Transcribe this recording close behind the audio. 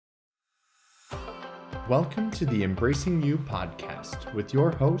Welcome to the Embracing You podcast with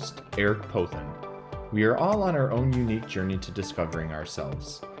your host, Eric Pothen. We are all on our own unique journey to discovering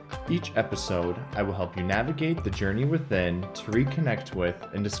ourselves. Each episode, I will help you navigate the journey within to reconnect with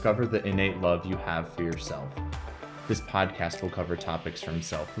and discover the innate love you have for yourself. This podcast will cover topics from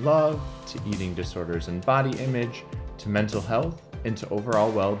self-love to eating disorders and body image to mental health and to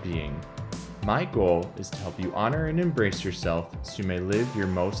overall well-being. My goal is to help you honor and embrace yourself so you may live your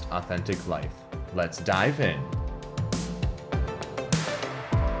most authentic life. Let's dive in.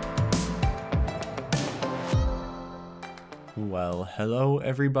 Well, hello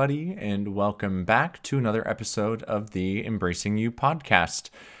everybody, and welcome back to another episode of the Embracing You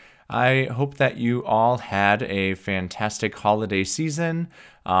podcast. I hope that you all had a fantastic holiday season.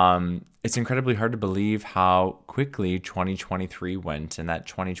 It's incredibly hard to believe how quickly 2023 went, and that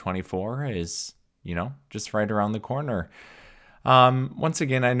 2024 is, just right around the corner. Once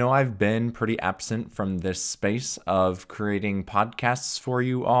again, I know I've been pretty absent from this space of creating podcasts for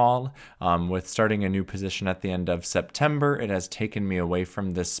you all. With starting a new position at the end of September, it has taken me away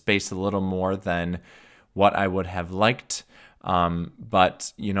from this space a little more than what I would have liked.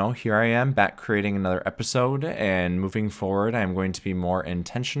 But here I am back creating another episode, and moving forward, I'm going to be more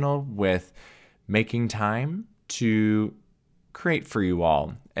intentional with making time to create for you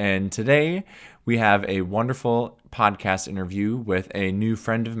all. And today we have a wonderful podcast interview with a new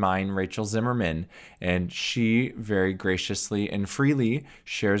friend of mine, Rachel Zimmerman, and she very graciously and freely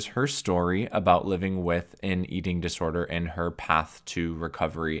shares her story about living with an eating disorder and her path to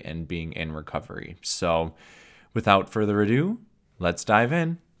recovery and being in recovery. So without further ado, let's dive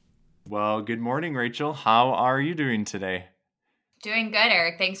in. Well, good morning, Rachel. How are you doing today? Doing good,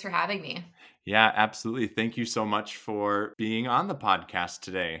 Eric. Thanks for having me. Yeah, absolutely. Thank you so much for being on the podcast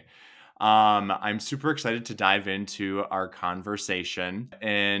today. I'm super excited to dive into our conversation,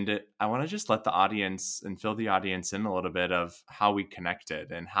 and I want to just let the audience and fill the audience in a little bit of how we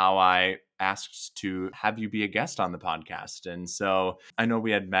connected and how I asked to have you be a guest on the podcast. And so I know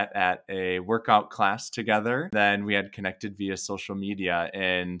we had met at a workout class together, then we had connected via social media,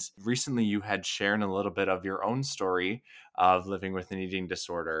 and recently you had shared a little bit of your own story of living with an eating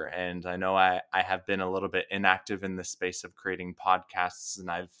disorder. And I know I have been a little bit inactive in the space of creating podcasts,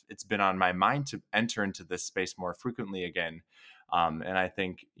 and it's been on my mind to enter into this space more frequently again. And I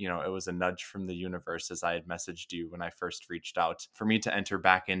think, it was a nudge from the universe, as I had messaged you when I first reached out, for me to enter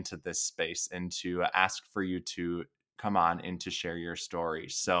back into this space and to ask for you to come on and to share your story.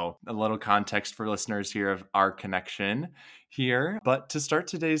 So a little context for listeners here of our connection here. But to start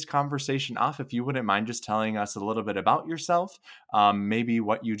today's conversation off, if you wouldn't mind just telling us a little bit about yourself, maybe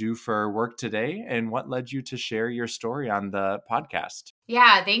what you do for work today and what led you to share your story on the podcast.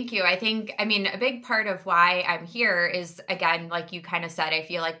 Yeah, thank you. A big part of why I'm here is, again, like you kind of said, I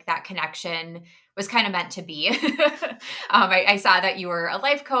feel like that connection was kind of meant to be. I saw that you were a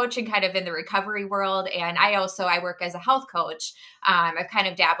life coach and kind of in the recovery world. And I work as a health coach. I've kind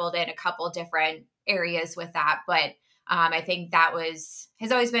of dabbled in a couple different areas with that, but I think that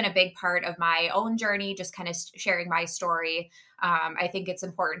has always been a big part of my own journey, just kind of sharing my story. I think it's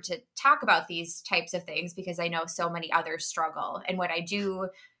important to talk about these types of things because I know so many others struggle. And when I do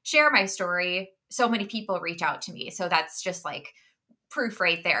share my story, so many people reach out to me. So that's just like proof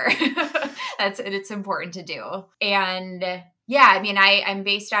right there. It's important to do. And yeah, I'm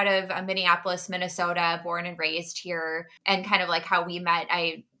based out of Minneapolis, Minnesota, born and raised here. And kind of like how we met,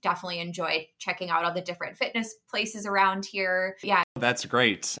 I definitely enjoyed checking out all the different fitness places around here. Yeah. That's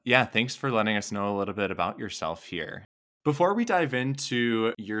great. Yeah, thanks for letting us know a little bit about yourself here. Before we dive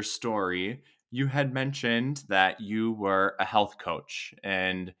into your story, you had mentioned that you were a health coach.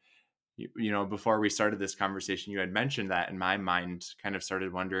 And before we started this conversation, you had mentioned that, and my mind kind of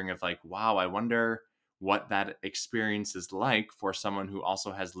started wondering of like, wow, I wonder what that experience is like for someone who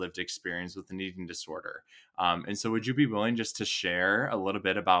also has lived experience with an eating disorder. And so would you be willing just to share a little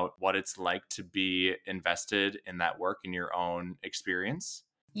bit about what it's like to be invested in that work in your own experience?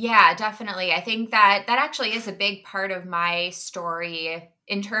 Yeah, definitely. I think that actually is a big part of my story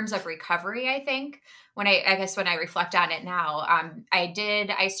in terms of recovery. I think when I reflect on it now,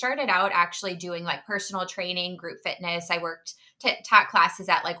 I started out actually doing like personal training, group fitness. I taught classes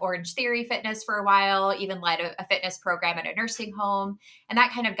at like Orange Theory Fitness for a while, even led a fitness program at a nursing home. And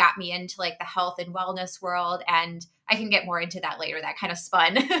that kind of got me into like the health and wellness world. And I can get more into that later. That kind of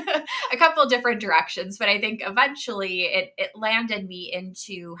spun a couple different directions, but I think eventually it landed me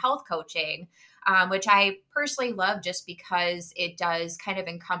into health coaching, which I personally love just because it does kind of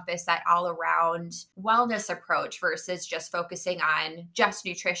encompass that all around wellness approach versus just focusing on just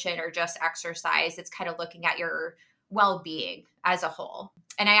nutrition or just exercise. It's kind of looking at your well-being as a whole.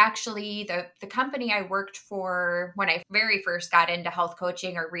 And I actually, the company I worked for when I very first got into health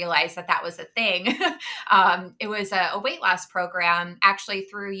coaching or realized that that was a thing, it was a weight loss program actually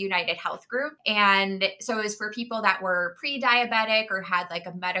through United Health Group. And so it was for people that were pre diabetic or had like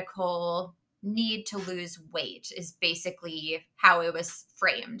a medical need to lose weight, is basically how it was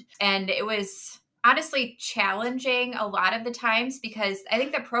framed. And it was honestly challenging a lot of the times because I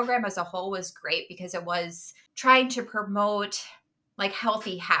think the program as a whole was great because it was trying to promote like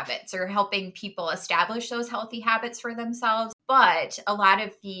healthy habits or helping people establish those healthy habits for themselves. But a lot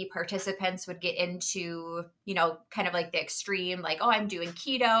of the participants would get into, kind of like the extreme, like, oh, I'm doing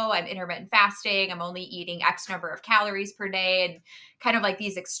keto, I'm intermittent fasting, I'm only eating X number of calories per day, and kind of like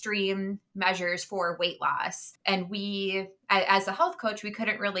these extreme measures for weight loss. And we, as a health coach, we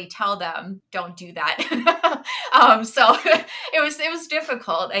couldn't really tell them, don't do that. So it was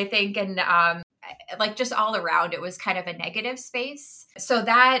difficult, I think. And like just all around it was kind of a negative space. So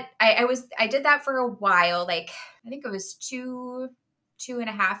that I did that for a while, like I think it was 2.5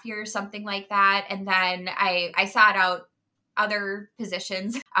 years, something like that. And then I sought out other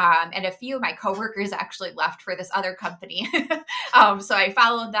positions, and a few of my coworkers actually left for this other company. So I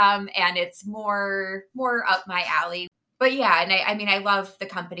followed them, and it's more up my alley. But yeah, and I mean, I love the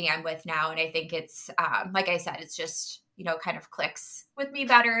company I'm with now, and I think it's like I said, it's just kind of clicks with me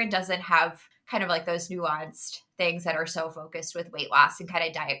better and doesn't have kind of like those nuanced things that are so focused with weight loss and kind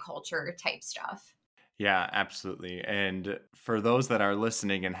of diet culture type stuff. Yeah, absolutely. And for those that are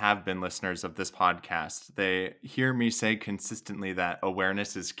listening and have been listeners of this podcast, they hear me say consistently that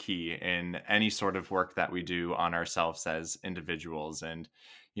awareness is key in any sort of work that we do on ourselves as individuals. And,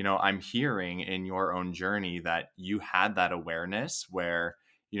 I'm hearing in your own journey that you had that awareness where,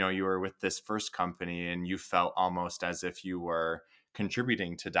 you were with this first company and you felt almost as if you were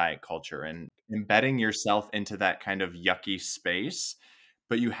contributing to diet culture and embedding yourself into that kind of yucky space,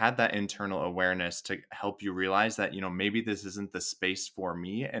 but you had that internal awareness to help you realize that maybe this isn't the space for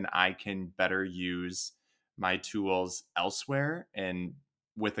me and I can better use my tools elsewhere and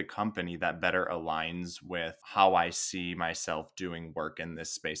with a company that better aligns with how I see myself doing work in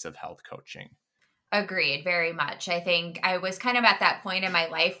this space of health coaching. Agreed, very much. I think I was kind of at that point in my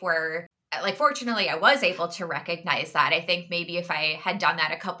life where, like, fortunately, I was able to recognize that. I think maybe if I had done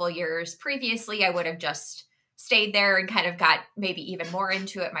that a couple years previously, I would have just stayed there and kind of got maybe even more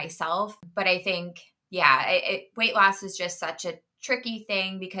into it myself. But I think, yeah, weight loss is just such a tricky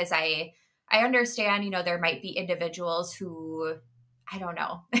thing because I understand, there might be individuals who, I don't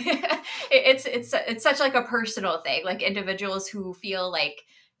know. It's such like a personal thing, like individuals who feel like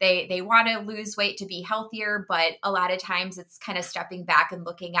they want to lose weight to be healthier, but a lot of times it's kind of stepping back and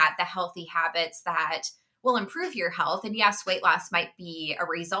looking at the healthy habits that will improve your health. And yes, weight loss might be a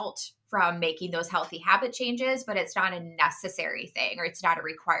result from making those healthy habit changes, but it's not a necessary thing or it's not a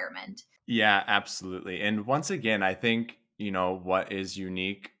requirement. Yeah, absolutely. And once again, I think, what is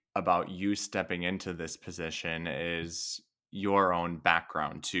unique about you stepping into this position is your own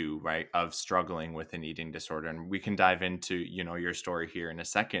background too, right? Of struggling with an eating disorder. And we can dive into, your story here in a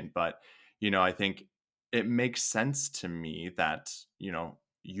second, but I think it makes sense to me that,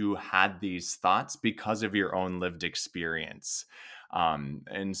 you had these thoughts because of your own lived experience.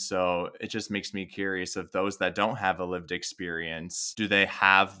 And so it just makes me curious of those that don't have a lived experience, do they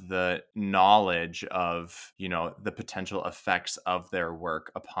have the knowledge of, the potential effects of their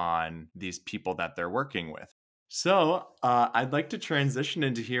work upon these people that they're working with? So, I'd like to transition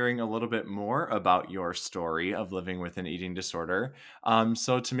into hearing a little bit more about your story of living with an eating disorder.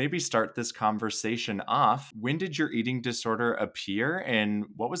 So, to maybe start this conversation off, when did your eating disorder appear and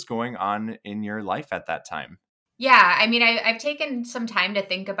what was going on in your life at that time? Yeah, I mean, I've taken some time to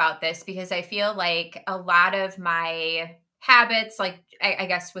think about this because I feel like a lot of my habits, like I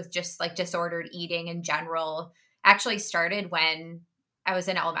guess with just like disordered eating in general, actually started when I was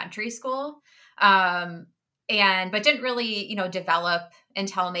in elementary school, um, and but didn't really, develop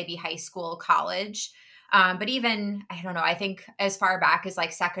until maybe high school, college. But even I don't know, I think as far back as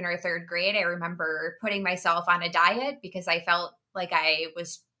like second or third grade, I remember putting myself on a diet because I felt like I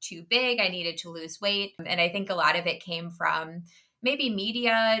was too big. I needed to lose weight. And I think a lot of it came from maybe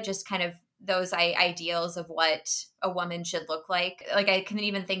media, just kind of those ideals of what a woman should look like. Like I can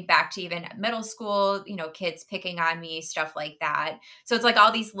even think back to even middle school, kids picking on me, stuff like that. So it's like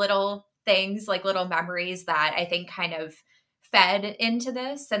all these little things, like little memories that I think kind of fed into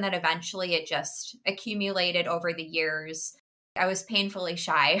this. And then eventually it just accumulated over the years. I was painfully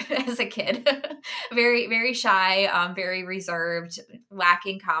shy as a kid, very, very shy, very reserved,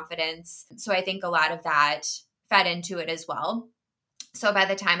 lacking confidence. So I think a lot of that fed into it as well. So by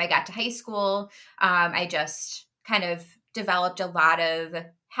the time I got to high school, I just kind of developed a lot of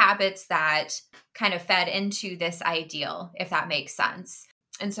habits that kind of fed into this ideal, if that makes sense.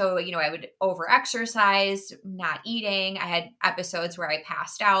 And so, I would over exercise, not eating. I had episodes where I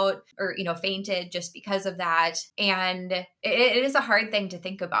passed out or, fainted just because of that. And it is a hard thing to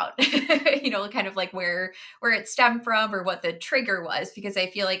think about, kind of like where it stemmed from or what the trigger was, because I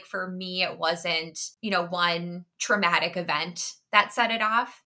feel like for me, it wasn't, one traumatic event that set it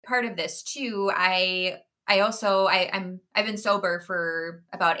off. Part of this too, I've been sober for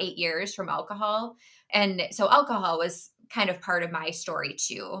about 8 years from alcohol. And so alcohol was kind of part of my story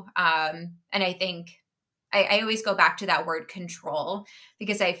too. And I think I always go back to that word control,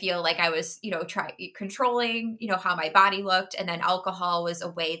 because I feel like I was, controlling, how my body looked. And then alcohol was a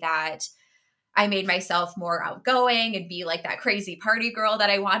way that I made myself more outgoing and be like that crazy party girl that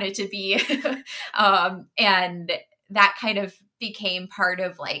I wanted to be. And that kind of became part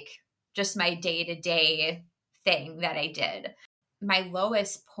of like just my day to day thing that I did. My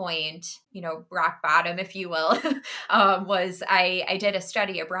lowest point, rock bottom, if you will, was I did a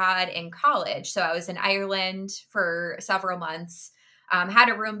study abroad in college. So I was in Ireland for several months, had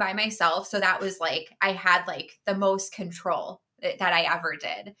a room by myself. So that was like, I had like the most control that I ever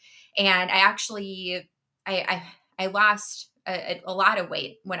did. And I actually, I lost a lot of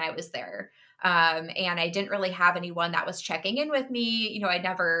weight when I was there. And I didn't really have anyone that was checking in with me. I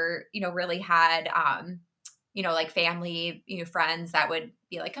never, really had, like family, friends that would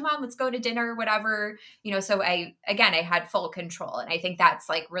be like, come on, let's go to dinner or whatever, so I had full control. And I think that's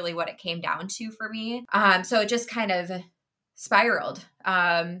like really what it came down to for me. So it just kind of spiraled.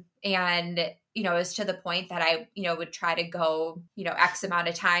 And, it was to the point that I, would try to go, X amount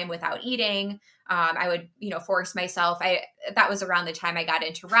of time without eating. I would, force myself. That was around the time I got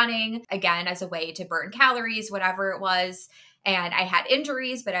into running again as a way to burn calories, whatever it was. And I had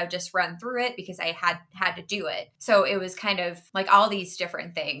injuries, but I would just run through it because I had to do it. So it was kind of like all these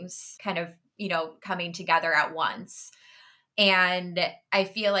different things kind of, coming together at once. And I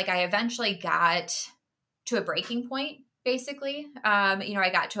feel like I eventually got to a breaking point, basically. I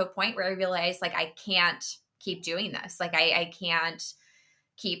got to a point where I realized like I can't keep doing this. Like I can't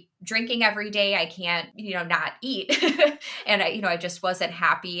keep drinking every day. I can't, not eat. And I just wasn't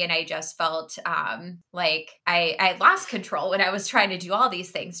happy. And I just felt like I lost control when I was trying to do all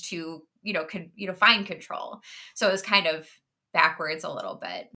these things to, find control. So it was kind of backwards a little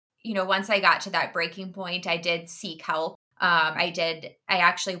bit. Once I got to that breaking point, I did seek help. I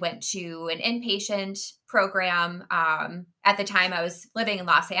actually went to an inpatient program. At the time I was living in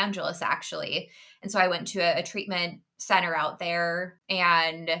Los Angeles, actually. And so I went to a treatment center out there,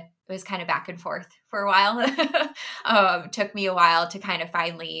 and it was kind of back and forth for a while. Took me a while to kind of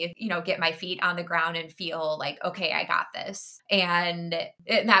finally, get my feet on the ground and feel like, okay, I got this. And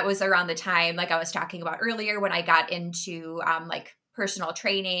that was around the time, like I was talking about earlier, when I got into like personal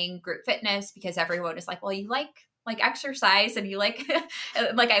training, group fitness, because everyone is like, well, you like exercise and you like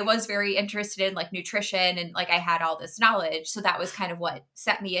like I was very interested in like nutrition, and like I had all this knowledge. So that was kind of what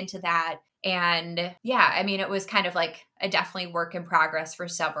set me into that. And yeah, I mean, it was kind of like a definitely work in progress for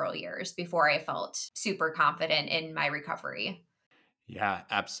several years before I felt super confident in my recovery. Yeah,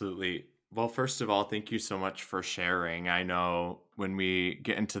 absolutely. Well, first of all, thank you so much for sharing. I know when we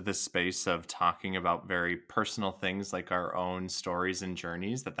get into this space of talking about very personal things like our own stories and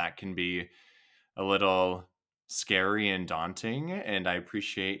journeys, that can be a little scary and daunting. And I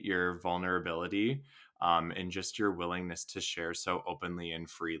appreciate your vulnerability, and just your willingness to share so openly and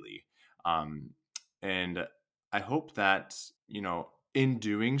freely. Um, and I hope that, in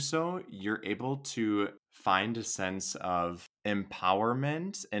doing so, you're able to find a sense of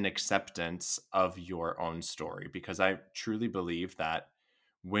empowerment and acceptance of your own story, because I truly believe that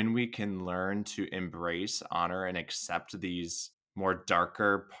when we can learn to embrace, honor, and accept these more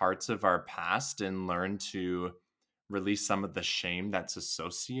darker parts of our past and learn to release some of the shame that's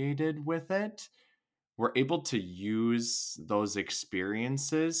associated with it, we're able to use those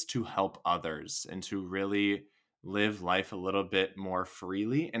experiences to help others and to really live life a little bit more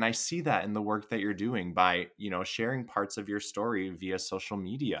freely. And I see that in the work that you're doing by, sharing parts of your story via social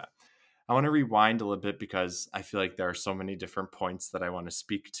media. I want to rewind a little bit because I feel like there are so many different points that I want to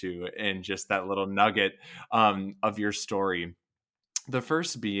speak to in just that little nugget of your story. The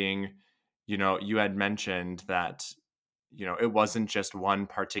first being, you had mentioned that, it wasn't just one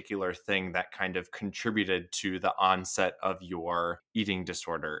particular thing that kind of contributed to the onset of your eating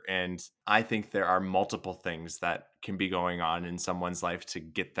disorder. And I think there are multiple things that can be going on in someone's life to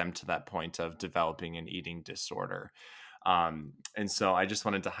get them to that point of developing an eating disorder. And so I just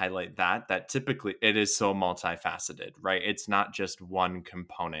wanted to highlight that typically it is so multifaceted, right? It's not just one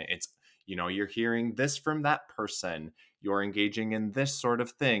component. It's, you're hearing this from that person, you're engaging in this sort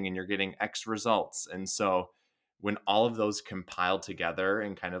of thing and you're getting X results. And so when all of those compile together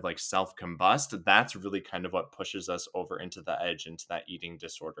and kind of like self combust, that's really kind of what pushes us over into the edge, into that eating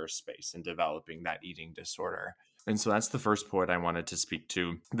disorder space and developing that eating disorder. And so that's the first point I wanted to speak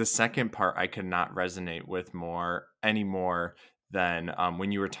to. The second part I could not resonate with more anymore than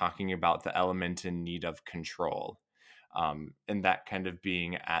when you were talking about the element in need of control. And that kind of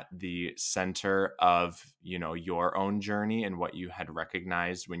being at the center of, you know, your own journey and what you had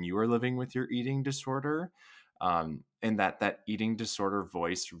recognized when you were living with your eating disorder. And that eating disorder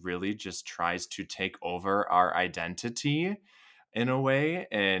voice really just tries to take over our identity in a way,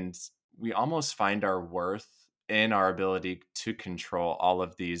 and we almost find our worth in our ability to control all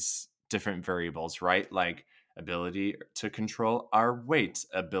of these different variables, right? Like ability to control our weight,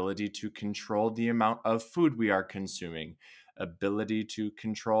 ability to control the amount of food we are consuming, ability to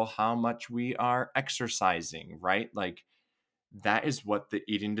control how much we are exercising, right? Like that is what the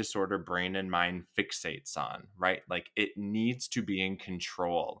eating disorder brain and mind fixates on, right? Like it needs to be in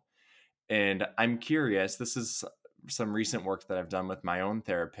control. And I'm curious, this is some recent work that I've done with my own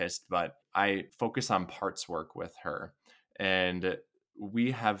therapist, but I focus on parts work with her. And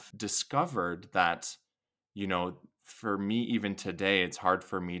we have discovered that, you know, for me, even today, it's hard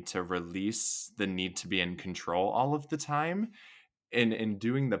for me to release the need to be in control all of the time. And in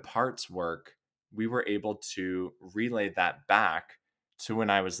doing the parts work, we were able to relay that back to when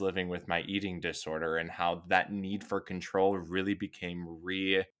I was living with my eating disorder and how that need for control really became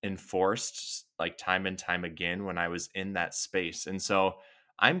reinforced like time and time again when I was in that space. And so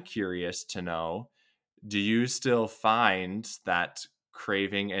I'm curious to know, do you still find that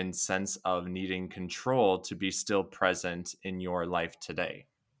craving and sense of needing control to be still present in your life today?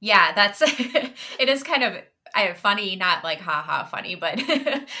 Yeah, that's it is kind of funny, not like haha funny, but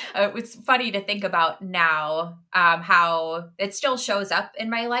it's funny to think about now, how it still shows up in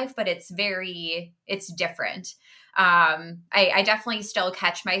my life, but it's different. I definitely still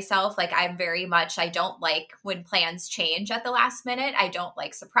catch myself. Like I'm very much, I don't like when plans change at the last minute. I don't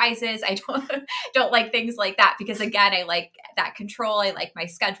like surprises. I don't, don't like things like that because again, I like that control. I like my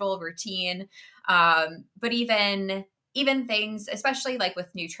schedule routine. But even things, especially like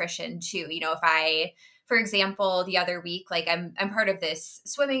with nutrition too, you know, if I, for example, the other week, like I'm part of this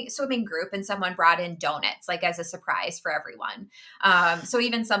swimming group and someone brought in donuts like as a surprise for everyone. So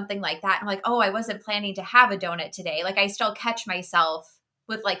even something like that, I'm like, oh, I wasn't planning to have a donut today. Like I still catch myself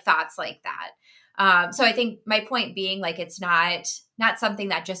with like thoughts like that. So I think my point being like it's not something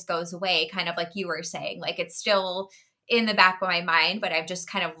that just goes away, kind of like you were saying. Like it's still in the back of my mind, but I've just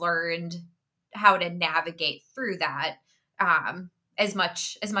kind of learned how to navigate through that, as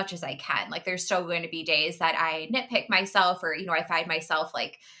much as I can. Like there's still going to be days that I nitpick myself or, you know, I find myself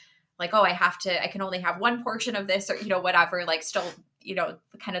like, oh, I can only have one portion of this or, you know, whatever, like still, you know,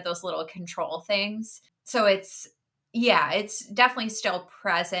 kind of those little control things. So yeah, it's definitely still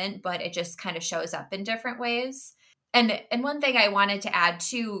present, but it just kind of shows up in different ways. And one thing I wanted to add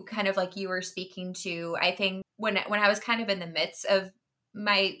too, kind of like you were speaking to, I think when I was kind of in the midst of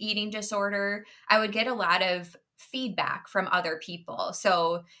my eating disorder, I would get a lot of feedback from other people.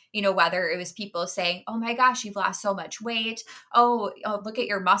 So, you know, whether it was people saying, "Oh my gosh, you've lost so much weight. Oh, look at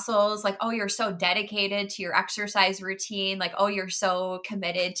your muscles. Like, oh, you're so dedicated to your exercise routine. Like, oh, you're so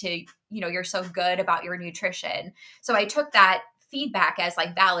committed to, you know, you're so good about your nutrition." So I took that feedback as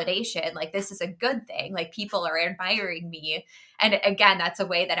like validation, like this is a good thing, like people are admiring me. And again, that's a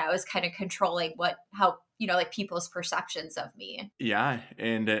way that I was kind of controlling how, you know, like people's perceptions of me. Yeah,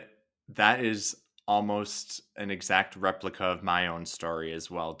 and that is almost an exact replica of my own story as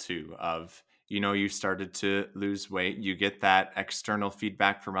well too, of, you know, you started to lose weight, you get that external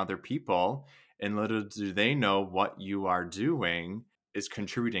feedback from other people, and little do they know what you are doing is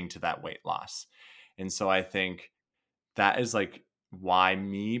contributing to that weight loss. And so I think that is like why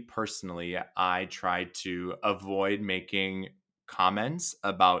me personally, I try to avoid making comments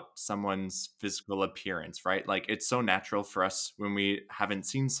about someone's physical appearance, right? Like it's so natural for us when we haven't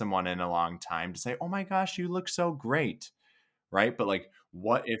seen someone in a long time to say, "Oh my gosh, you look so great." Right? But like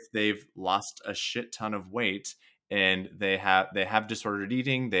what if they've lost a shit ton of weight and they have disordered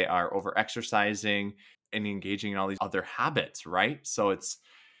eating, they are over exercising and engaging in all these other habits, right? So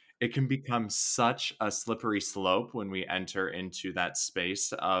it can become such a slippery slope when we enter into that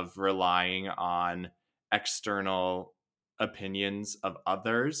space of relying on external opinions of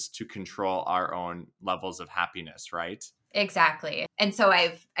others to control our own levels of happiness, right? Exactly. And so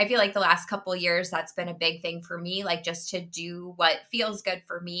I feel like the last couple of years that's been a big thing for me, like just to do what feels good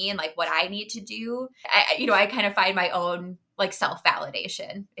for me and like what I need to do. You know, I kind of find my own like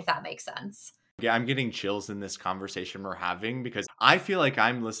self-validation, if that makes sense. Yeah, I'm getting chills in this conversation we're having because I feel like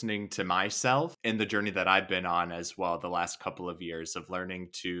I'm listening to myself in the journey that I've been on as well the last couple of years of learning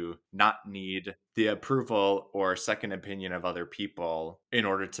to not need the approval or second opinion of other people in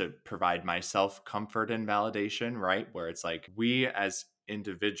order to provide myself comfort and validation, right? Where it's like we as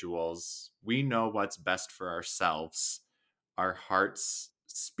individuals, we know what's best for ourselves. Our hearts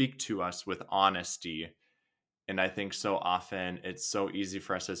speak to us with honesty, and I think so often it's so easy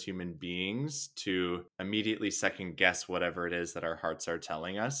for us as human beings to immediately second guess whatever it is that our hearts are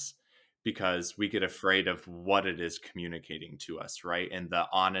telling us because we get afraid of what it is communicating to us, right? And the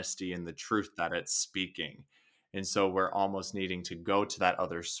honesty and the truth that it's speaking. And so we're almost needing to go to that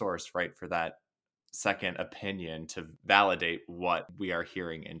other source, right, for that second opinion to validate what we are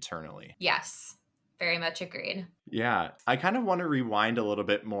hearing internally. Yes, very much agreed. Yeah, I kind of want to rewind a little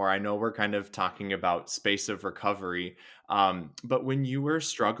bit more. I know we're kind of talking about space of recovery, but when you were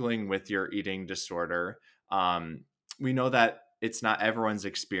struggling with your eating disorder, um, we know that it's not everyone's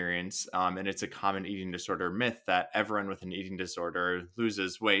experience, and it's a common eating disorder myth that everyone with an eating disorder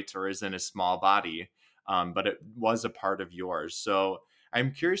loses weight or is in a small body, but it was a part of yours. So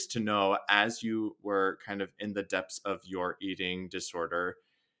I'm curious to know, as you were kind of in the depths of your eating disorder,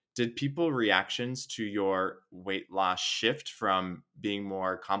 did people reactions to your weight loss shift from being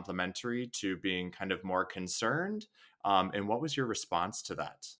more complimentary to being kind of more concerned? And what was your response to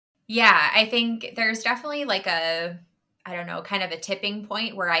that? Yeah, I think there's definitely like I don't know, kind of a tipping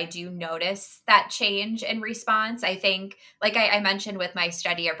point where I do notice that change in response. I think, like I mentioned with my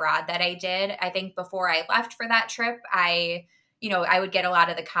study abroad that I did, I think before I left for that trip, I would get a lot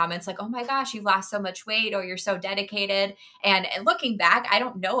of the comments like, oh my gosh, you've lost so much weight, or you're so dedicated. And looking back, I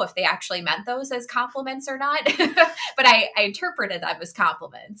don't know if they actually meant those as compliments or not, but I interpreted them as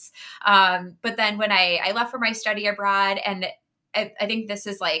compliments. But then when I left for my study abroad, and I think this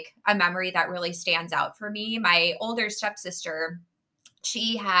is like a memory that really stands out for me. My older stepsister,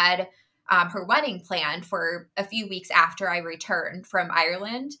 she had her wedding planned for a few weeks after I returned from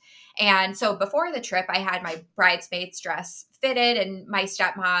Ireland. And so before the trip, I had my bridesmaid's dress fitted, and my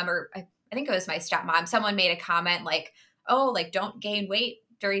stepmom, or I think it was my stepmom, someone made a comment like, oh, like, don't gain weight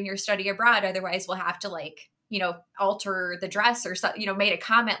during your study abroad. Otherwise, we'll have to, like, alter the dress or so, made a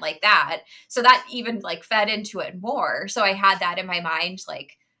comment like that. So that even like fed into it more. So I had that in my mind,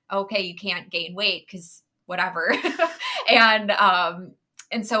 like, okay, you can't gain weight because whatever. and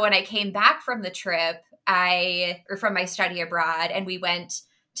and so when I came back from the trip, or from my study abroad, and we went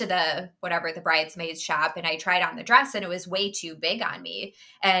to the bridesmaid's shop, and I tried on the dress, and it was way too big on me.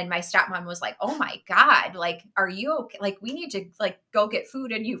 And my stepmom was like, oh my God, like, are you okay? Like, we need to like go get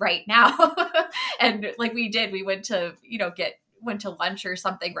food in you right now. And like we did, we went to, went to lunch or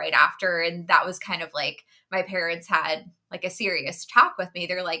something right after. And that was kind of like my parents had like a serious talk with me.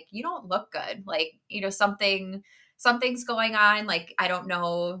 They're like, you don't look good. Like, something's going on. Like, I don't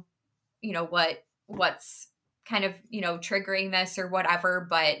know, what's kind of, triggering this or whatever.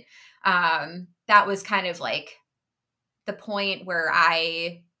 But that was kind of like the point where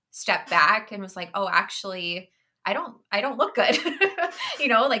I stepped back and was like, oh, actually, I don't look good.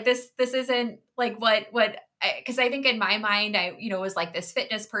 Like this isn't like what because I think in my mind I was like this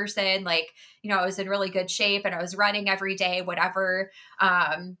fitness person, like, I was in really good shape and I was running every day, whatever.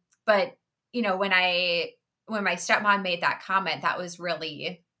 But when my stepmom made that comment, that was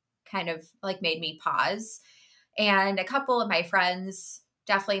really kind of like made me pause. And a couple of my friends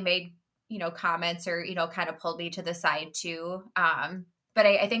definitely made, comments, or, kind of pulled me to the side too. But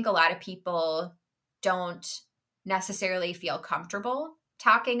I think a lot of people don't necessarily feel comfortable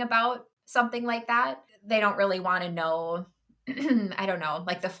talking about something like that. They don't really want to know, I don't know,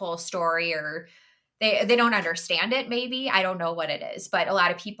 like the full story, or they don't understand it maybe. I don't know what it is, but a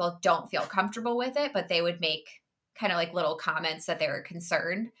lot of people don't feel comfortable with it, but they would make kind of like little comments that they were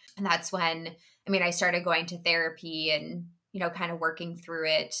concerned. And that's when, I mean, I started going to therapy and, kind of working through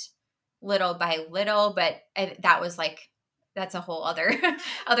it little by little. But that was like, that's a whole other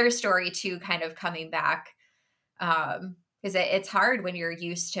other story too, kind of coming back. Because it's hard when you're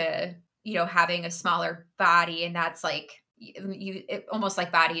used to, having a smaller body, and that's like almost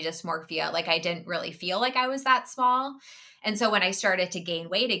like body dysmorphia. Like, I didn't really feel like I was that small. And so when I started to gain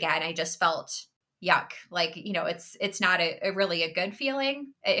weight again, I just felt yuck. Like, it's not a really a good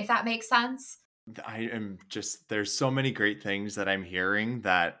feeling, if that makes sense. I am just, there's so many great things that I'm hearing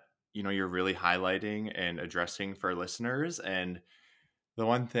that, you're really highlighting and addressing for listeners. And the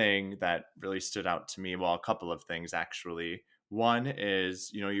one thing that really stood out to me, well, a couple of things actually. One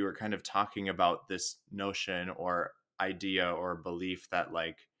is, you were kind of talking about this notion or idea or belief that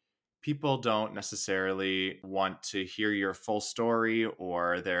like people don't necessarily want to hear your full story,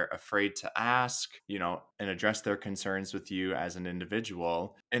 or they're afraid to ask, and address their concerns with you as an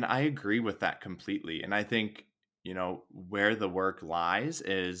individual. And I agree with that completely. And I think, where the work lies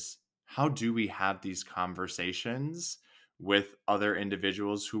is, how do we have these conversations with other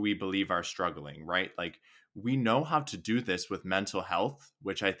individuals who we believe are struggling, right? Like, we know how to do this with mental health,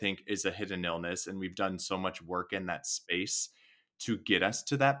 which I think is a hidden illness. And we've done so much work in that space to get us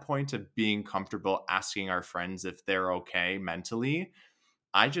to that point of being comfortable asking our friends if they're okay mentally.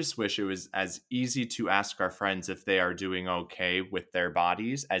 I just wish it was as easy to ask our friends if they are doing okay with their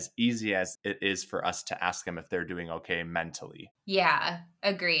bodies, as easy as it is for us to ask them if they're doing okay mentally. Yeah,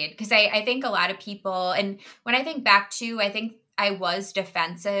 agreed. Because I think a lot of people, and when I think back to, I think I was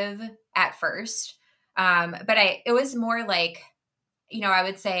defensive at first. But it was more like, I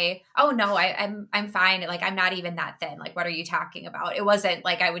would say, "Oh no, I'm fine. Like I'm not even that thin. Like what are you talking about?" It wasn't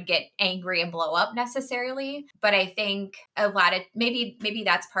like I would get angry and blow up necessarily, but I think a lot of maybe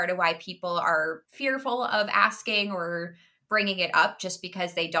that's part of why people are fearful of asking or bringing it up, just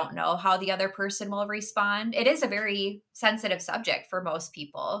because they don't know how the other person will respond. It is a very sensitive subject for most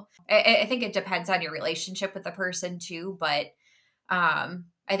people. I think it depends on your relationship with the person too, but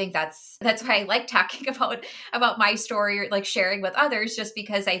I think that's why I like talking about my story, or like sharing with others, just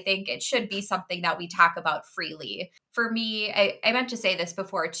because I think it should be something that we talk about freely. For me, I meant to say this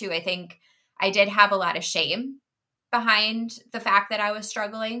before too. I think I did have a lot of shame behind the fact that I was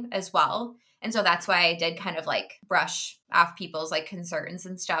struggling as well. And so that's why I did kind of like brush off people's like concerns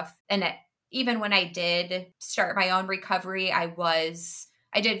and stuff. And even when I did start my own recovery, I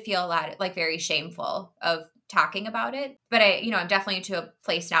did feel a lot like very shameful of talking about it. But I'm definitely to a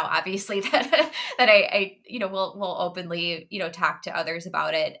place now, obviously, that I will openly, talk to others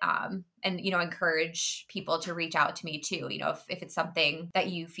about it. And, encourage people to reach out to me too, if it's something that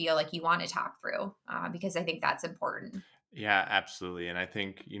you feel like you want to talk through, because I think that's important. Yeah, absolutely. And I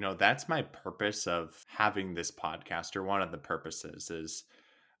think, that's my purpose of having this podcast, or one of the purposes is,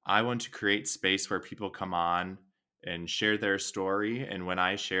 I want to create space where people come on and share their story. And when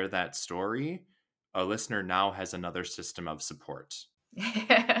I share that story, a listener now has another system of support.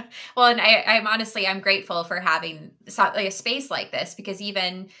 Well, and I'm grateful for having like a space like this, because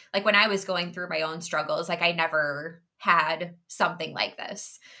even like when I was going through my own struggles, like I never had something like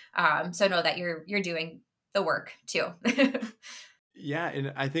this. So know that you're doing the work too. Yeah,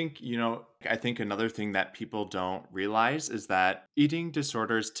 and I think another thing that people don't realize is that eating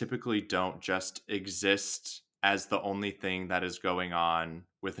disorders typically don't just exist as the only thing that is going on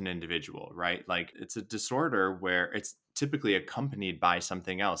with an individual, right? Like, it's a disorder where it's typically accompanied by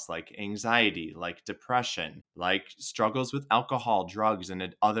something else, like anxiety, like depression, like struggles with alcohol, drugs,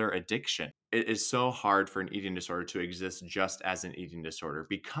 and other addiction. It is so hard for an eating disorder to exist just as an eating disorder,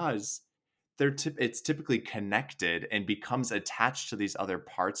 because it's typically connected and becomes attached to these other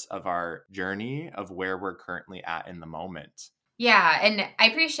parts of our journey of where we're currently at in the moment. Yeah, and I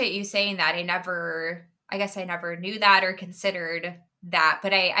appreciate you saying that. I guess I never knew that or considered that,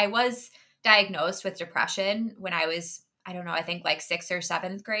 but I was diagnosed with depression when I was, I don't know, I think like sixth or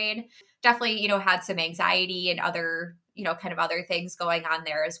seventh grade. Definitely, had some anxiety and other, kind of other things going on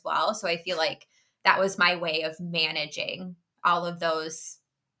there as well. So I feel like that was my way of managing all of those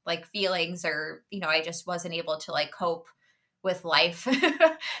like feelings, or, I just wasn't able to like cope with life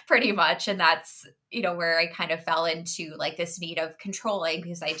pretty much. And that's, where I kind of fell into like this need of controlling,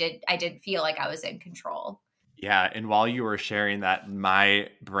 because I didn't feel like I was in control. Yeah, and while you were sharing that, my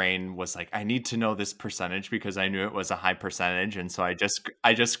brain was like, I need to know this percentage, because I knew it was a high percentage, and so I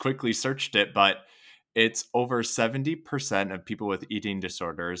just quickly searched it, but it's over 70% of people with eating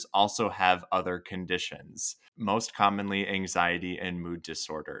disorders also have other conditions, most commonly anxiety and mood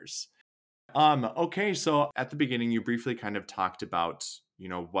disorders. Okay, so at the beginning you briefly kind of talked about,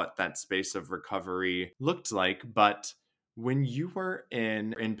 what that space of recovery looked like, but when you were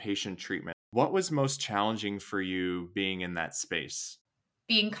in inpatient treatment, what was most challenging for you being in that space?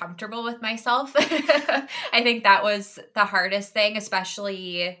 Being comfortable with myself. I think that was the hardest thing,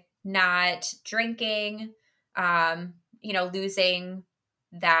 especially not drinking, losing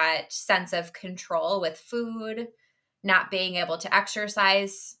that sense of control with food, not being able to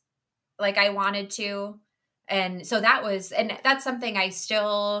exercise like I wanted to. And so and that's something I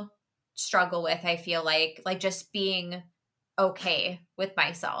still struggle with. I feel like just being okay with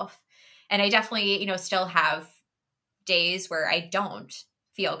myself. And I definitely, still have days where I don't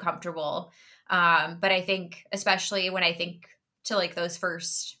feel comfortable. But I think, especially when I think to like those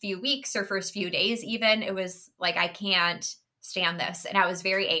first few weeks or first few days, even, it was like, I can't stand this. And I was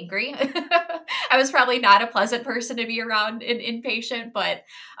very angry. I was probably not a pleasant person to be around in inpatient, but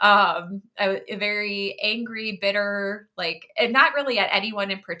a very angry, bitter, like, and not really at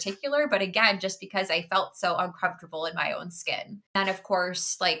anyone in particular, but again, just because I felt so uncomfortable in my own skin. And of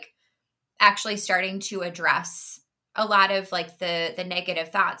course, like actually starting to address a lot of like the negative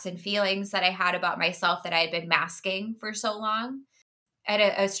thoughts and feelings that I had about myself that I had been masking for so long, and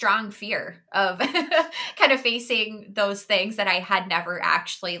a strong fear of kind of facing those things that I had never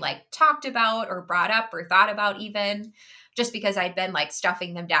actually like talked about or brought up or thought about, even just because I'd been like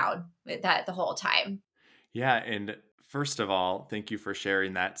stuffing them down with that the whole time. Yeah, and first of all, thank you for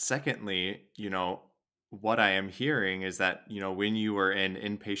sharing that. Secondly, what I am hearing is that, when you were in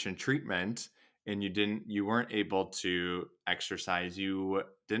inpatient treatment and you weren't able to exercise, you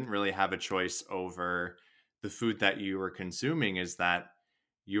didn't really have a choice over the food that you were consuming, is that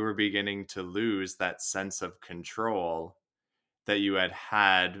you were beginning to lose that sense of control that you had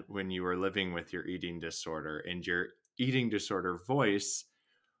had when you were living with your eating disorder, and your eating disorder voice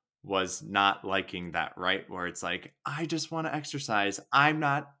was not liking that, right? Where it's like, I just want to exercise. I'm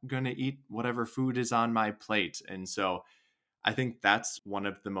not going to eat whatever food is on my plate. And so I think that's one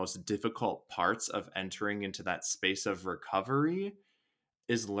of the most difficult parts of entering into that space of recovery,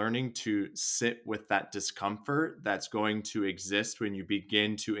 is learning to sit with that discomfort that's going to exist when you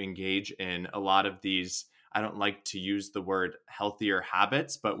begin to engage in a lot of these. I don't like to use the word healthier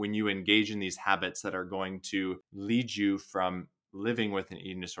habits, but when you engage in these habits that are going to lead you from living with an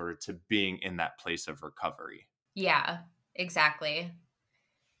eating disorder to being in that place of recovery. Yeah, exactly.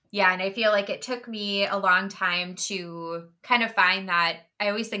 Yeah, and I feel like it took me a long time to kind of find that. I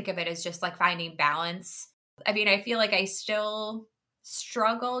always think of it as just like finding balance. I mean, I feel like I still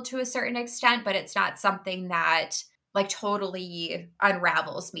struggle to a certain extent, but it's not something that like totally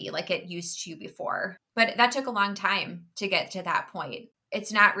unravels me like it used to before. But that took a long time to get to that point.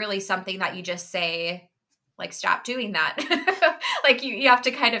 It's not really something that you just say, like, stop doing that. Like you have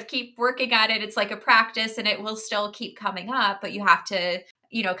to kind of keep working at it. It's like a practice and it will still keep coming up, but you have to,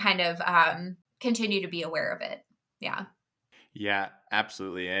 kind of continue to be aware of it. Yeah. Yeah,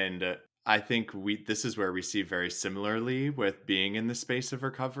 absolutely. And I think this is where we see very similarly with being in the space of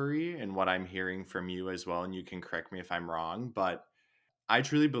recovery, and what I'm hearing from you as well. And you can correct me if I'm wrong, but I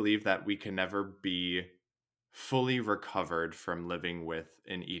truly believe that we can never be fully recovered from living with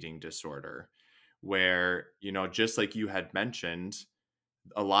an eating disorder, where, just like you had mentioned,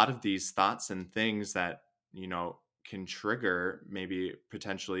 a lot of these thoughts and things that, can trigger, maybe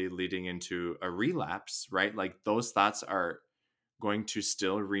potentially leading into a relapse, right? Like those thoughts are going to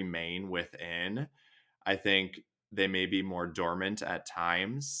still remain within. I think they may be more dormant at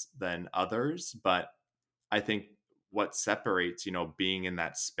times than others, but I think what separates, being in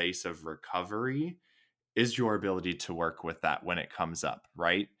that space of recovery is your ability to work with that when it comes up,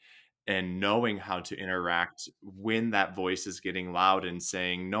 right? And knowing how to interact when that voice is getting loud and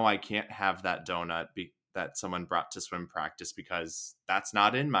saying, no, I can't have that donut that someone brought to swim practice, because that's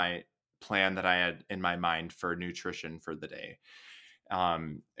not in my plan that I had in my mind for nutrition for the day.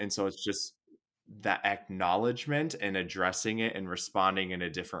 And so it's just that acknowledgement and addressing it and responding in a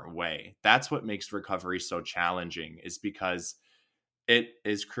different way. That's what makes recovery so challenging, is because it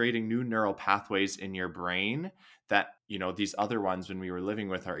is creating new neural pathways in your brain that, these other ones, when we were living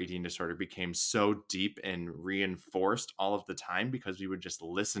with our eating disorder, became so deep and reinforced all of the time because we would just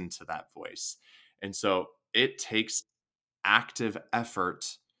listen to that voice. And so it takes active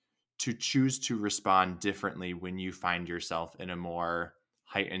effort to choose to respond differently when you find yourself in a more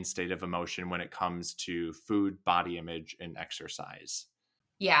heightened state of emotion when it comes to food, body image, and exercise.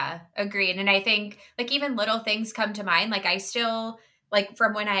 Yeah, agreed. And I think like even little things come to mind. Like I still, like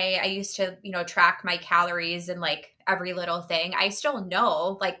from when I used to, track my calories and like every little thing, I still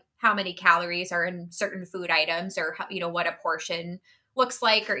know like how many calories are in certain food items, or how, what a portion looks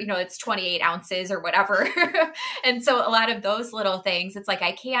like, or it's 28 ounces or whatever. And so a lot of those little things, it's like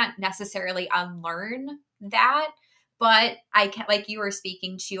I can't necessarily unlearn that, but I can, like you were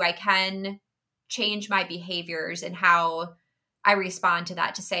speaking to, I can change my behaviors and how I respond to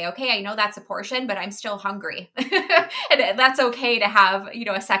that, to say, okay, I know that's a portion, but I'm still hungry. And that's okay to have,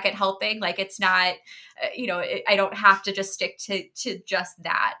 a second helping. Like it's not, I don't have to just stick to just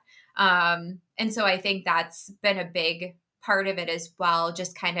that. And so I think that's been a big part of it as well,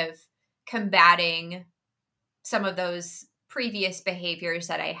 just kind of combating some of those previous behaviors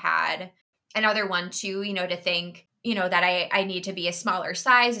that I had. Another one too, to think, that I need to be a smaller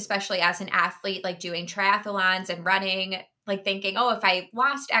size, especially as an athlete, like doing triathlons and running, like thinking, oh, if I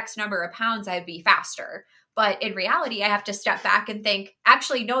lost X number of pounds, I'd be faster. But in reality, I have to step back and think,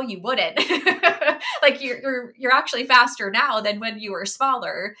 actually, no, you wouldn't. Like you're actually faster now than when you were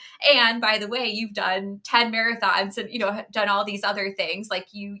smaller. And by the way, you've done 10 marathons and, done all these other things. Like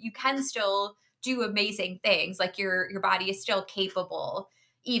you can still do amazing things. Like your body is still capable,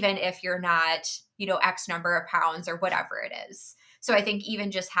 even if you're not, X number of pounds or whatever it is. So I think even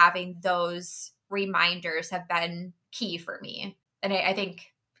just having those reminders have been key for me. And I think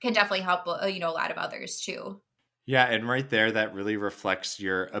can definitely help, a lot of others too. Yeah, and right there, that really reflects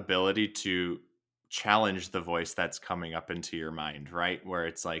your ability to challenge the voice that's coming up into your mind, right? Where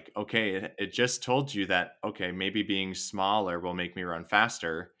it's like, okay, it just told you that, okay, maybe being smaller will make me run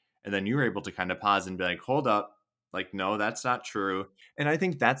faster. And then you were able to kind of pause and be like, hold up, like, no, that's not true. And I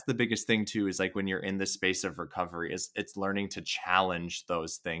think that's the biggest thing too, is like when you're in the space of recovery, is it's learning to challenge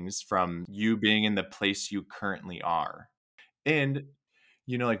those things from you being in the place you currently are. And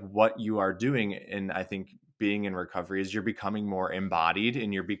like what you are doing, and I think being in recovery is you're becoming more embodied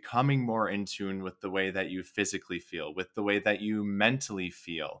and you're becoming more in tune with the way that you physically feel, with the way that you mentally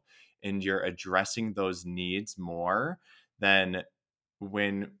feel, and you're addressing those needs more than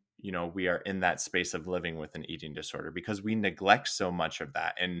when we are in that space of living with an eating disorder, because we neglect so much of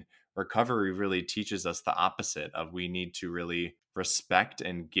that. And recovery really teaches us the opposite of, we need to really respect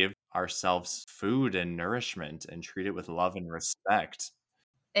and give ourselves food and nourishment and treat it with love and respect.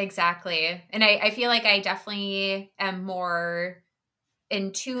 Exactly. And I feel like I definitely am more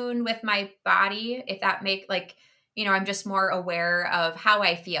in tune with my body, if that make like, I'm just more aware of how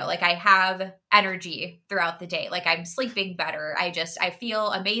I feel. Like I have energy throughout the day. Like I'm sleeping better. I feel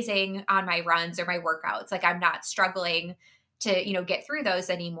amazing on my runs or my workouts. Like I'm not struggling to, get through those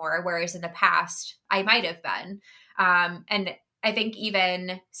anymore. Whereas in the past, I might have been. And I think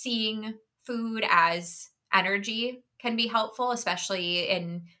even seeing food as energy can be helpful, especially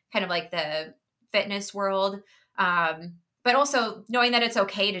in kind of like the fitness world. But also knowing that it's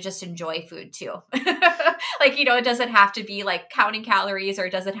okay to just enjoy food too. Like, it doesn't have to be like counting calories, or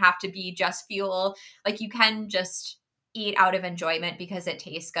it doesn't have to be just fuel. Like you can just eat out of enjoyment because it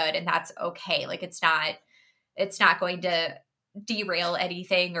tastes good, and that's okay. Like it's not going to derail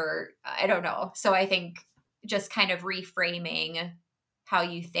anything, or I don't know. So I think just kind of reframing how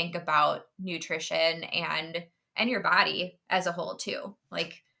you think about nutrition and your body as a whole too.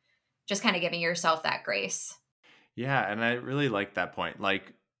 Like just kind of giving yourself that grace. Yeah, and I really like that point.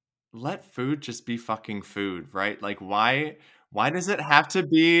 Like, let food just be fucking food, right? Like, why does it have to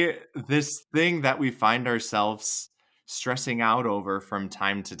be this thing that we find ourselves stressing out over from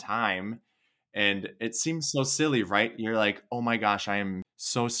time to time? And it seems so silly, right? You're like, "Oh my gosh, I am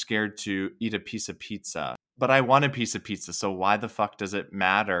so scared to eat a piece of pizza, but I want a piece of pizza, so why the fuck does it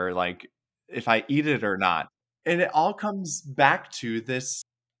matter, like, if I eat it or not?" And it all comes back to this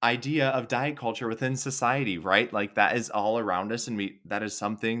idea of diet culture within society, right? Like, that is all around us, and that is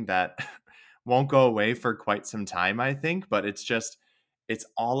something that won't go away for quite some time, I think, but it's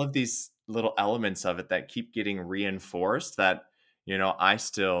all of these little elements of it that keep getting reinforced that, I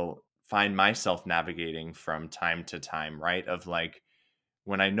still find myself navigating from time to time, right? Of like,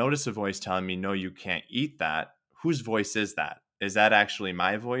 when I notice a voice telling me, no, you can't eat that, whose voice is that? Is that actually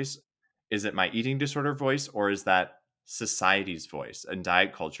my voice? Is it my eating disorder voice? Or is that society's voice and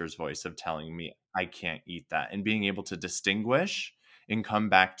diet culture's voice of telling me I can't eat that? And being able to distinguish and come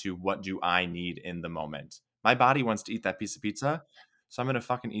back to, what do I need in the moment? My body wants to eat that piece of pizza, so I'm going to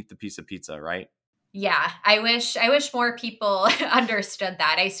fucking eat the piece of pizza, right? Yeah, I wish more people understood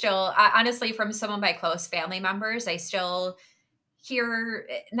that. Honestly, from some of my close family members, I still hear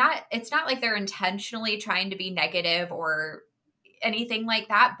not it's not like they're intentionally trying to be negative or anything like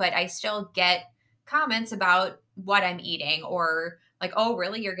that, but I still get comments about what I'm eating, or like, "Oh,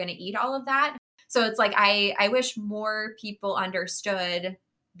 really? You're going to eat all of that?" So it's like I wish more people understood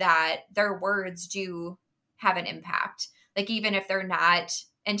that their words do have an impact. Like even if they're not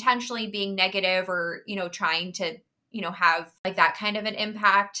intentionally being negative, or, trying to, have like that kind of an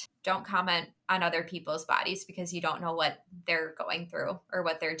impact, don't comment on other people's bodies because you don't know what they're going through or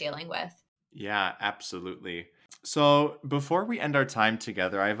what they're dealing with. Yeah, absolutely. So before we end our time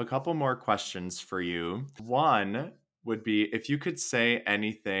together, I have a couple more questions for you. One would be, if you could say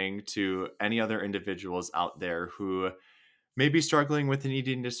anything to any other individuals out there who may be struggling with an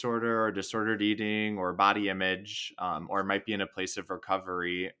eating disorder or disordered eating or body image, or might be in a place of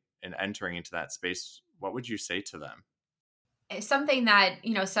recovery and entering into that space, what would you say to them? Something that,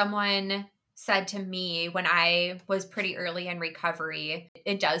 someone said to me when I was pretty early in recovery,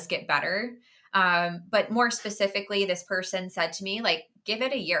 it does get better. But more specifically, this person said to me, like, give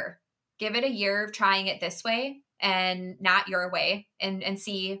it a year of trying it this way, and not your way, and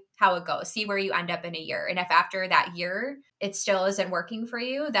see how it goes. See where you end up in a year. And if after that year it still isn't working for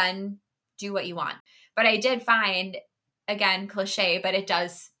you, then do what you want. But I did find, again, cliche, but it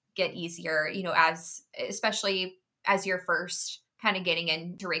does get easier, as especially as you're first kind of getting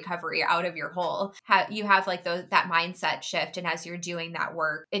into recovery out of your hole. You have like that mindset shift, and as you're doing that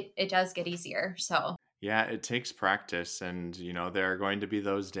work, it does get easier. So Yeah, it takes practice. And, there are going to be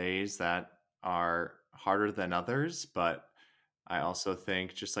those days that are harder than others. But I also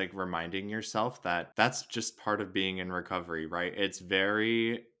think just like reminding yourself that that's just part of being in recovery, right? It's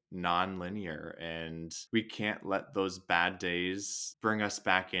very non-linear, and we can't let those bad days bring us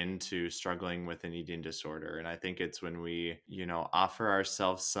back into struggling with an eating disorder. And I think it's when we, offer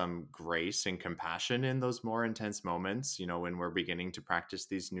ourselves some grace and compassion in those more intense moments, when we're beginning to practice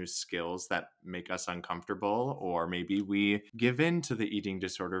these new skills that make us uncomfortable, or maybe we give in to the eating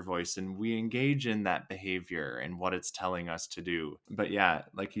disorder voice and we engage in that behavior and what it's telling us to do. But yeah,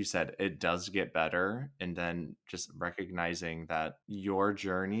 like you said, it does get better. And then just recognizing that your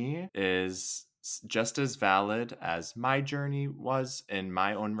journey is just as valid as my journey was, in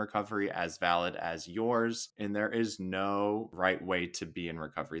my own recovery as valid as yours. And there is no right way to be in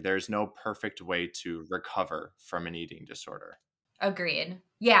recovery. There's no perfect way to recover from an eating disorder. agreed.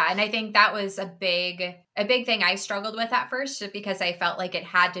 Yeah, and I think that was a big thing I struggled with at first, just because I felt like it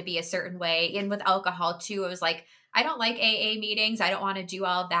had to be a certain way. And with alcohol too, it was like, I don't like AA meetings. I don't want to do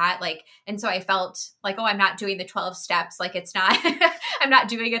all of that. Like, and so I felt like, oh, I'm not doing the 12 steps. Like, it's not, I'm not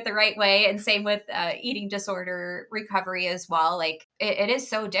doing it the right way. And same with eating disorder recovery as well. Like, it is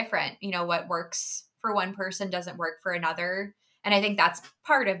so different. What works for one person doesn't work for another. And I think that's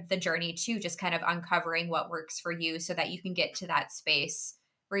part of the journey too, just kind of uncovering what works for you so that you can get to that space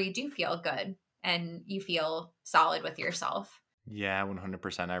where you do feel good and you feel solid with yourself. Yeah,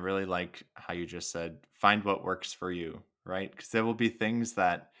 100%. I really like how you just said, find what works for you, right? Because there will be things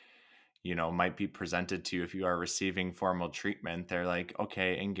that, might be presented to you if you are receiving formal treatment. They're like,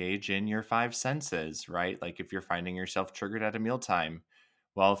 okay, engage in your five senses, right? Like if you're finding yourself triggered at a mealtime.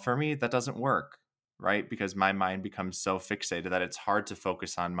 Well, for me, that doesn't work, right? Because my mind becomes so fixated that it's hard to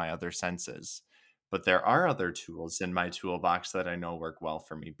focus on my other senses. But there are other tools in my toolbox that I know work well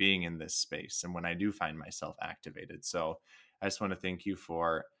for me being in this space and when I do find myself activated. So I just want to thank you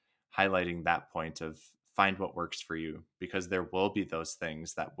for highlighting that point of find what works for you, because there will be those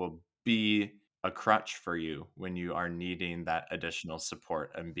things that will be a crutch for you when you are needing that additional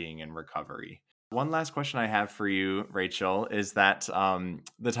support and being in recovery. One last question I have for you, Rachel, is that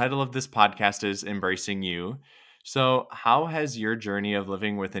the title of this podcast is Embracing You. So, how has your journey of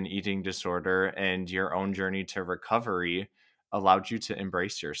living with an eating disorder and your own journey to recovery allowed you to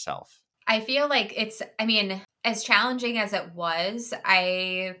embrace yourself? I feel like I mean, as challenging as it was,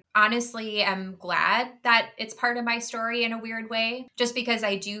 I honestly am glad that it's part of my story in a weird way, just because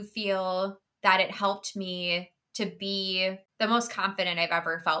I do feel that it helped me to be the most confident I've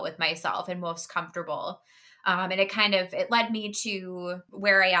ever felt with myself and most comfortable. And it led me to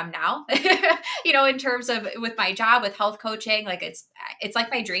where I am now, in terms of with my job, with health coaching. Like, it's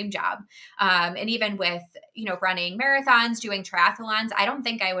like my dream job. And even with, running marathons, doing triathlons, I don't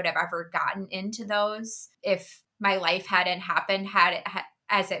think I would have ever gotten into those if my life hadn't happened,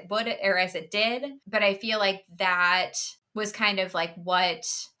 as it would or as it did. But I feel like that was kind of like what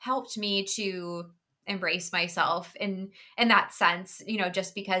helped me to embrace myself in that sense,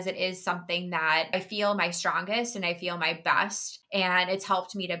 just because it is something that I feel my strongest and I feel my best, and it's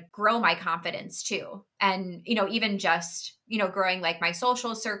helped me to grow my confidence too. And even just growing like my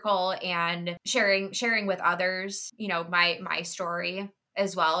social circle and sharing with others, my story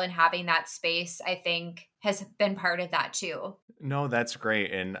as well, and having that space, I think, has been part of that too. No, that's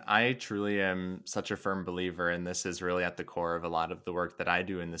great. And I truly am such a firm believer, and this is really at the core of a lot of the work that I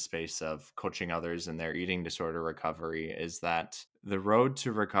do in the space of coaching others in their eating disorder recovery, is that the road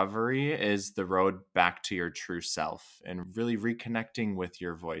to recovery is the road back to your true self and really reconnecting with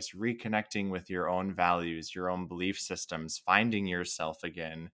your voice, reconnecting with your own values, your own belief systems, finding yourself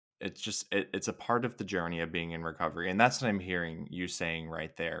again. It's a part of the journey of being in recovery. And that's what I'm hearing you saying right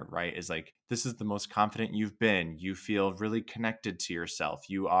there, right? Is like, this is the most confident you've been. You feel really connected to yourself.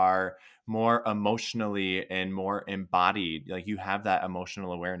 You are more emotionally and more embodied. Like, you have that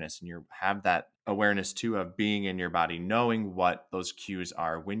emotional awareness, and you have that awareness too of being in your body, knowing what those cues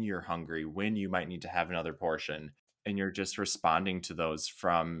are when you're hungry, when you might need to have another portion. And you're just responding to those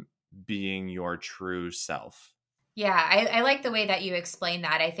from being your true self. Yeah, I like the way that you explain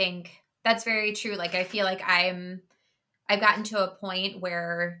that. I think that's very true. Like, I feel like I've gotten to a point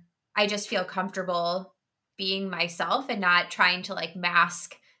where I just feel comfortable being myself and not trying to like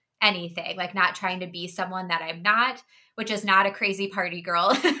mask anything, like not trying to be someone that I'm not, which is not a crazy party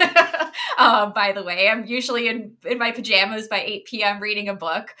girl. By the way, I'm usually in my pajamas by 8 p.m. reading a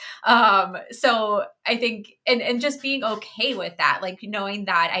book. So I think, and just being okay with that, like knowing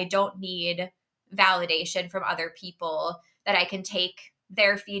that I don't need validation from other people, that I can take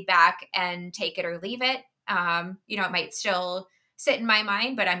their feedback and take it or leave it. It might still sit in my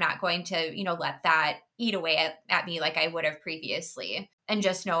mind, but I'm not going to, let that eat away at me like I would have previously. And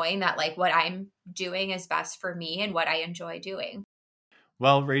just knowing that like what I'm doing is best for me and what I enjoy doing.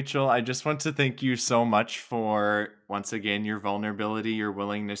 Well, Rachel, I just want to thank you so much for, once again, your vulnerability, your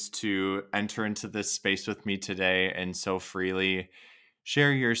willingness to enter into this space with me today and so freely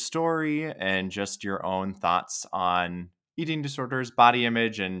share your story and just your own thoughts on eating disorders, body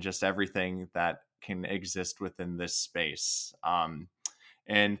image, and just everything that can exist within this space.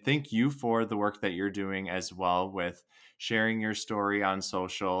 And thank you for the work that you're doing as well with sharing your story on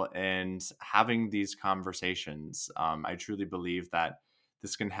social and having these conversations. I truly believe that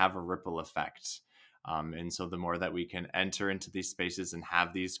this can have a ripple effect. And so the more that we can enter into these spaces and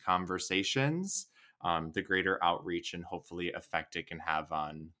have these conversations, the greater outreach and hopefully effect it can have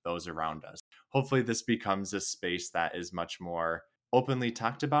on those around us. Hopefully, this becomes a space that is much more openly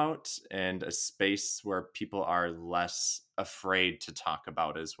talked about and a space where people are less afraid to talk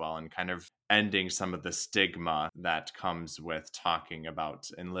about as well, and kind of ending some of the stigma that comes with talking about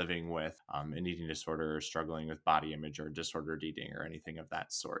and living with an eating disorder or struggling with body image or disordered eating or anything of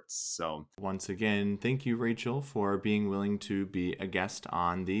that sort. So once again, thank you, Rachel, for being willing to be a guest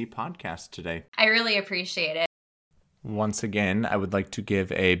on the podcast today. I really appreciate it. Once again, I would like to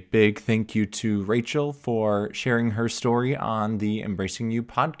give a big thank you to Rachel for sharing her story on the Embracing You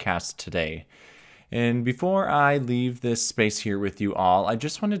podcast today. And before I leave this space here with you all, I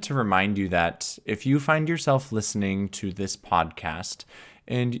just wanted to remind you that if you find yourself listening to this podcast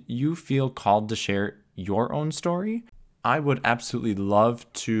and you feel called to share your own story, I would absolutely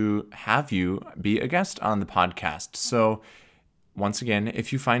love to have you be a guest on the podcast. So once again,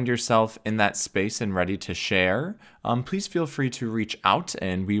 if you find yourself in that space and ready to share, please feel free to reach out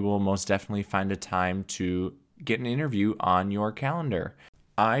and we will most definitely find a time to get an interview on your calendar.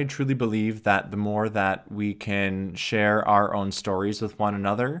 I truly believe that the more that we can share our own stories with one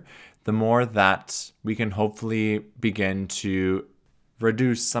another, the more that we can hopefully begin to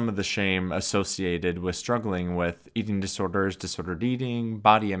reduce some of the shame associated with struggling with eating disorders, disordered eating,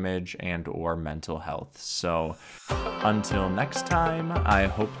 body image, and or mental health. So until next time, I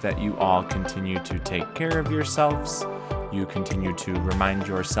hope that you all continue to take care of yourselves. You continue to remind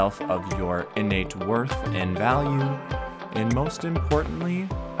yourself of your innate worth and value. And most importantly,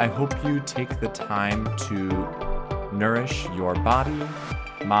 I hope you take the time to nourish your body,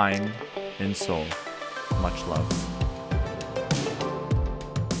 mind, and soul. Much love.